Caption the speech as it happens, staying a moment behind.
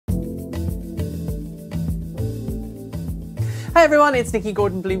Hey everyone, it's Nikki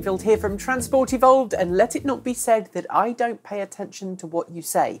Gordon-Bloomfield here from Transport Evolved, and let it not be said that I don't pay attention to what you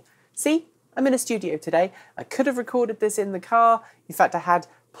say. See, I'm in a studio today. I could have recorded this in the car. In fact, I had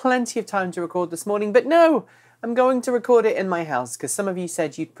plenty of time to record this morning, but no, I'm going to record it in my house because some of you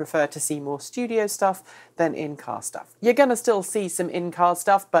said you'd prefer to see more studio stuff than in-car stuff. You're going to still see some in-car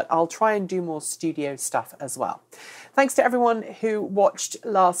stuff, but I'll try and do more studio stuff as well. Thanks to everyone who watched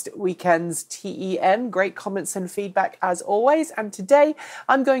last weekend's TEN. Great comments and feedback as always. And today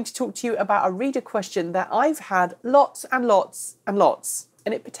I'm going to talk to you about a reader question that I've had lots and lots and lots.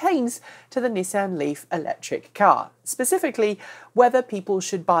 And it pertains to the Nissan Leaf electric car. Specifically, whether people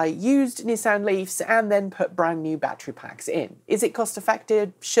should buy used Nissan Leafs and then put brand new battery packs in. Is it cost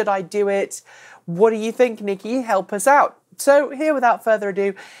effective? Should I do it? What do you think, Nikki? Help us out. So here, without further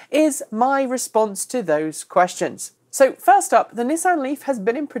ado, is my response to those questions. So first up, the Nissan Leaf has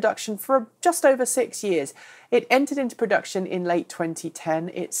been in production for just over 6 years. It entered into production in late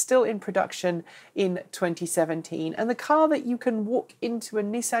 2010. It's still in production in 2017. And the car that you can walk into a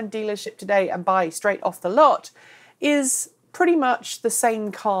Nissan dealership today and buy straight off the lot is pretty much the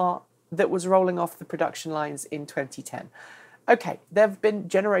same car that was rolling off the production lines in 2010. Okay, there have been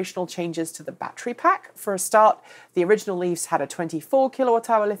generational changes to the battery pack. For a start, the original Leafs had a 24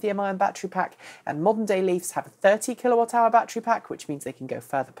 kilowatt-hour lithium-ion battery pack, and modern-day Leafs have a 30 kilowatt-hour battery pack, which means they can go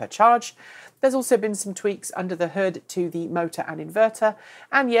further per charge. There's also been some tweaks under the hood to the motor and inverter,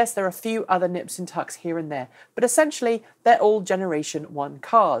 and yes, there are a few other nips and tucks here and there, but essentially, they're all Generation 1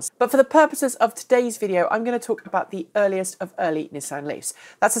 cars. But for the purposes of today's video, I'm going to talk about the earliest of early Nissan Leafs.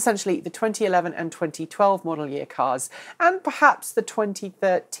 That's essentially the 2011 and 2012 model year cars, and perhaps the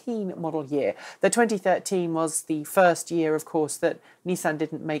 2013 model year. The 2013 was the first year, of course, that Nissan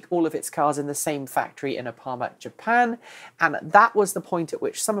didn't make all of its cars in the same factory in Apama, Japan, and that was the point at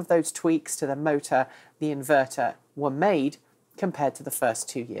which some of those tweaks to the motor, the inverter, were made compared to the first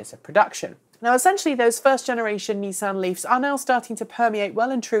 2 years of production. Now, essentially, those first-generation Nissan Leafs are now starting to permeate well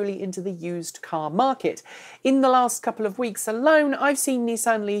and truly into the used car market. In the last couple of weeks alone, I've seen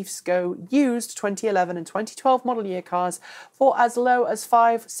Nissan Leafs go used 2011 and 2012 model year cars for as low as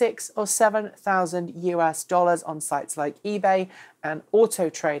 $5,000, $6,000 or $7,000 on sites like eBay and Auto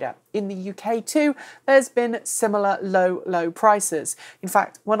Trader. In the UK too, there's been similar low prices. In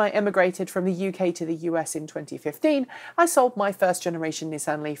fact, when I emigrated from the UK to the US in 2015, I sold my first generation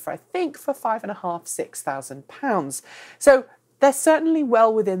Nissan Leaf for, I think, for £5,500, £6,000. So they're certainly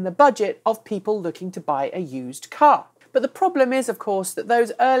well within the budget of people looking to buy a used car. But the problem is, of course, that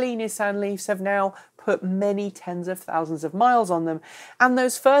those early Nissan Leafs have now put many tens of thousands of miles on them, and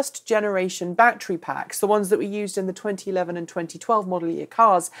those first generation battery packs, the ones that were used in the 2011 and 2012 model year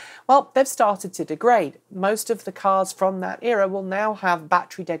cars, well, they've started to degrade. Most of the cars from that era will now have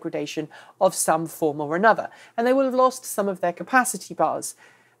battery degradation of some form or another, and they will have lost some of their capacity bars.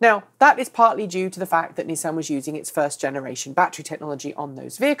 Now, that is partly due to the fact that Nissan was using its first generation battery technology on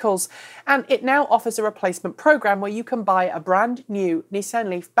those vehicles, and it now offers a replacement program where you can buy a brand new Nissan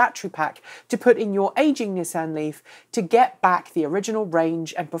Leaf battery pack to put in your aging Nissan Leaf to get back the original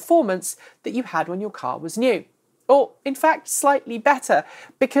range and performance that you had when your car was new. Or, in fact, slightly better,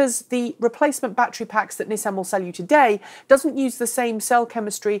 because the replacement battery packs that Nissan will sell you today doesn't use the same cell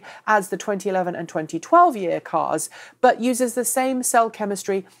chemistry as the 2011 and 2012 year cars, but uses the same cell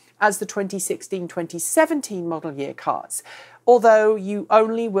chemistry as the 2016-2017 model year cars. Although you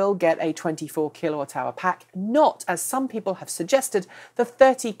only will get a 24 kilowatt-hour pack, not, as some people have suggested, the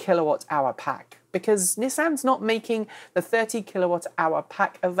 30 kilowatt-hour pack, because Nissan's not making the 30 kilowatt-hour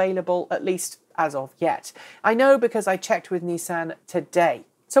pack available, at least as of yet. I know because I checked with Nissan today.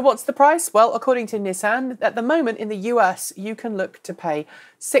 So what's the price? Well, according to Nissan, at the moment in the US, you can look to pay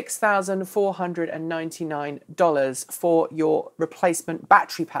 $6,499 for your replacement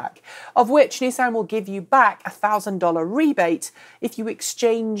battery pack, of which Nissan will give you back a $1,000 rebate if you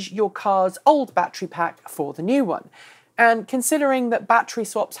exchange your car's old battery pack for the new one. And considering that battery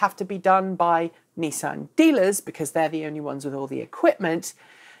swaps have to be done by Nissan dealers, because they're the only ones with all the equipment,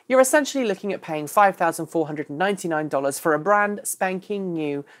 you're essentially looking at paying $5,499 for a brand spanking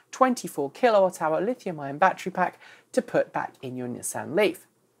new 24 kilowatt-hour lithium-ion battery pack to put back in your Nissan Leaf.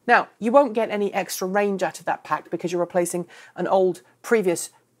 Now, you won't get any extra range out of that pack because you're replacing an old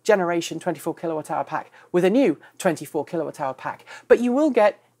previous generation 24 kilowatt-hour pack with a new 24 kilowatt-hour pack, but you will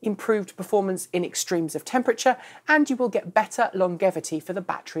get improved performance in extremes of temperature, and you will get better longevity for the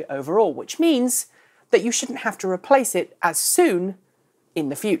battery overall, which means that you shouldn't have to replace it as soon in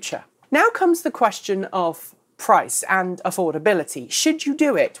the future. Now comes the question of price and affordability. Should you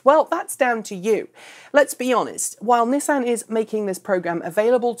do it? Well, that's down to you. Let's be honest, while Nissan is making this program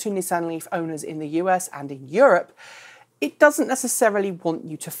available to Nissan Leaf owners in the US and in Europe, it doesn't necessarily want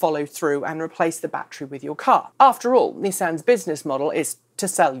you to follow through and replace the battery with your car. After all, Nissan's business model is to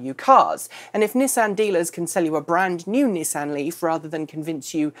sell you cars, and if Nissan dealers can sell you a brand new Nissan Leaf rather than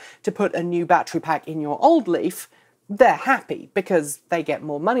convince you to put a new battery pack in your old Leaf, they're happy because they get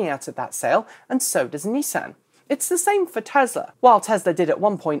more money out of that sale, and so does Nissan. It's the same for Tesla. While Tesla did at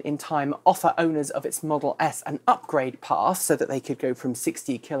one point in time offer owners of its Model S an upgrade path so that they could go from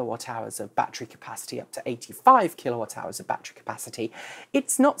 60 kilowatt hours of battery capacity up to 85 kilowatt hours of battery capacity,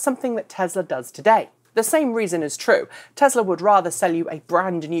 it's not something that Tesla does today. The same reason is true. Tesla would rather sell you a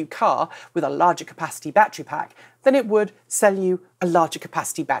brand new car with a larger capacity battery pack than it would sell you a larger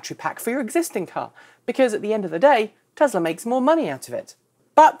capacity battery pack for your existing car, because at the end of the day, Tesla makes more money out of it.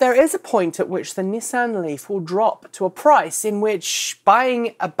 But there is a point at which the Nissan Leaf will drop to a price in which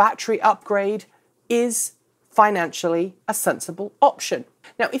buying a battery upgrade is financially a sensible option.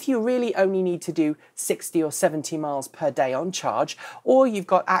 Now, if you really only need to do 60 or 70 miles per day on charge, or you've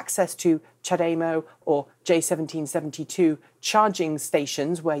got access to CHAdeMO or J1772 charging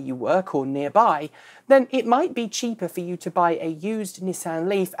stations where you work or nearby, then it might be cheaper for you to buy a used Nissan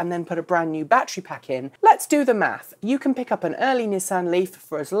Leaf and then put a brand new battery pack in. Let's do the math. You can pick up an early Nissan Leaf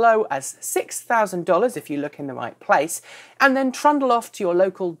for as low as $6,000 if you look in the right place, and then trundle off to your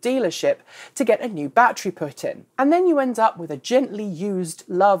local dealership to get a new battery put in. And then you end up with a gently used,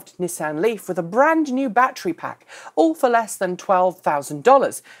 loved Nissan Leaf with a brand new battery pack, all for less than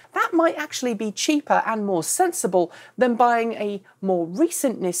 $12,000. That might actually be cheaper and more sensible than buying a more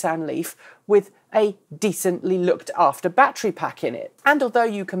recent Nissan Leaf with a decently looked after battery pack in it. And although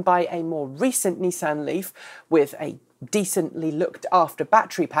you can buy a more recent Nissan Leaf with a decently looked after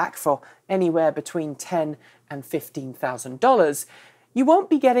battery pack for anywhere between $10,000 and $15,000, you won't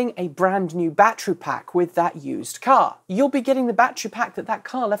be getting a brand new battery pack with that used car. You'll be getting the battery pack that that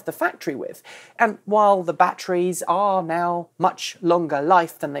car left the factory with. And while the batteries are now much longer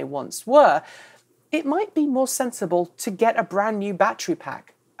life than they once were, it might be more sensible to get a brand new battery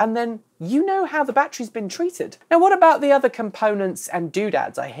pack, and then you know how the battery's been treated. Now, what about the other components and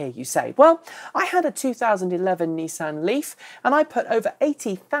doodads, I hear you say? Well, I had a 2011 Nissan Leaf and I put over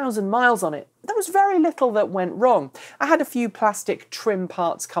 80,000 miles on it. There was very little that went wrong. I had a few plastic trim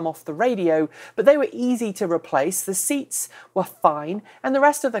parts come off the radio, but they were easy to replace, the seats were fine, and the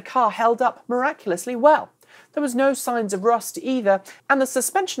rest of the car held up miraculously well. There was no signs of rust either, and the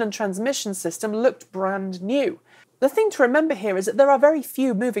suspension and transmission system looked brand new. The thing to remember here is that there are very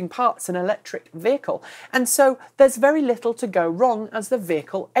few moving parts in an electric vehicle, and so there's very little to go wrong as the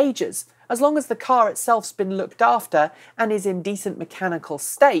vehicle ages. As long as the car itself's been looked after and is in decent mechanical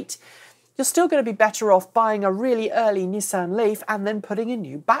state, you're still going to be better off buying a really early Nissan Leaf and then putting a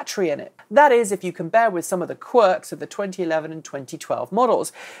new battery in it. That is, if you can bear with some of the quirks of the 2011 and 2012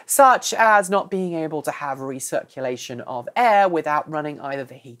 models, such as not being able to have recirculation of air without running either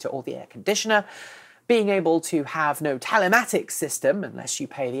the heater or the air conditioner, being able to have no telematics system unless you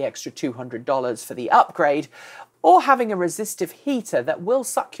pay the extra $200 for the upgrade, or having a resistive heater that will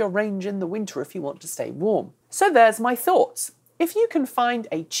suck your range in the winter if you want to stay warm. So there's my thoughts. If you can find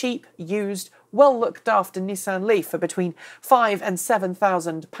a cheap, used, well looked after Nissan Leaf for between £5,000 and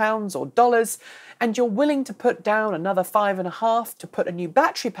 £7,000 or dollars, and you're willing to put down another $5,500 to put a new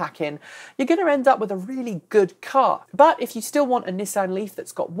battery pack in, you're going to end up with a really good car. But if you still want a Nissan Leaf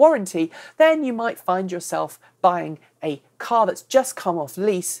that's got warranty, then you might find yourself buying a car that's just come off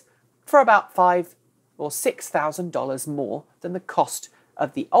lease for about $5,000 or $6,000 more than the cost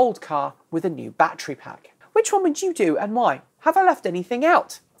of the old car with a new battery pack. Which one would you do and why? Have I left anything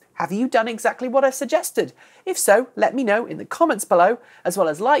out? Have you done exactly what I suggested? If so, let me know in the comments below, as well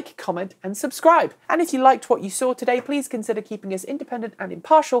as like, comment and subscribe. And if you liked what you saw today, please consider keeping us independent and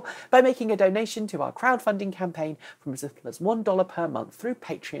impartial by making a donation to our crowdfunding campaign from as little as $1 per month through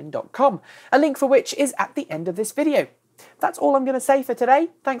patreon.com, a link for which is at the end of this video. That's all I'm going to say for today.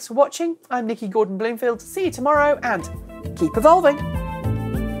 Thanks for watching. I'm Nikki Gordon Bloomfield. See you tomorrow and keep evolving.